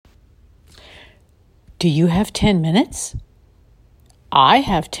Do you have 10 minutes? I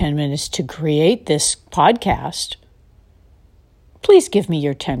have 10 minutes to create this podcast. Please give me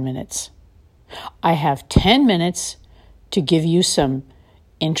your 10 minutes. I have 10 minutes to give you some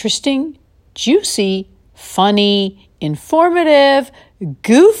interesting, juicy, funny, informative,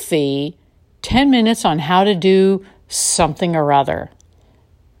 goofy 10 minutes on how to do something or other.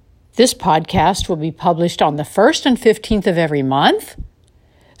 This podcast will be published on the 1st and 15th of every month.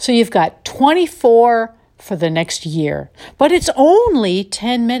 So you've got 24 for the next year, but it's only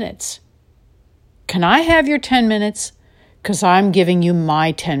 10 minutes. Can I have your 10 minutes? Because I'm giving you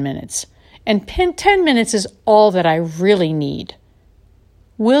my 10 minutes. And 10 minutes is all that I really need.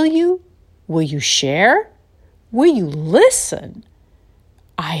 Will you? Will you share? Will you listen?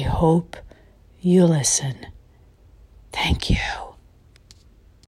 I hope you listen. Thank you.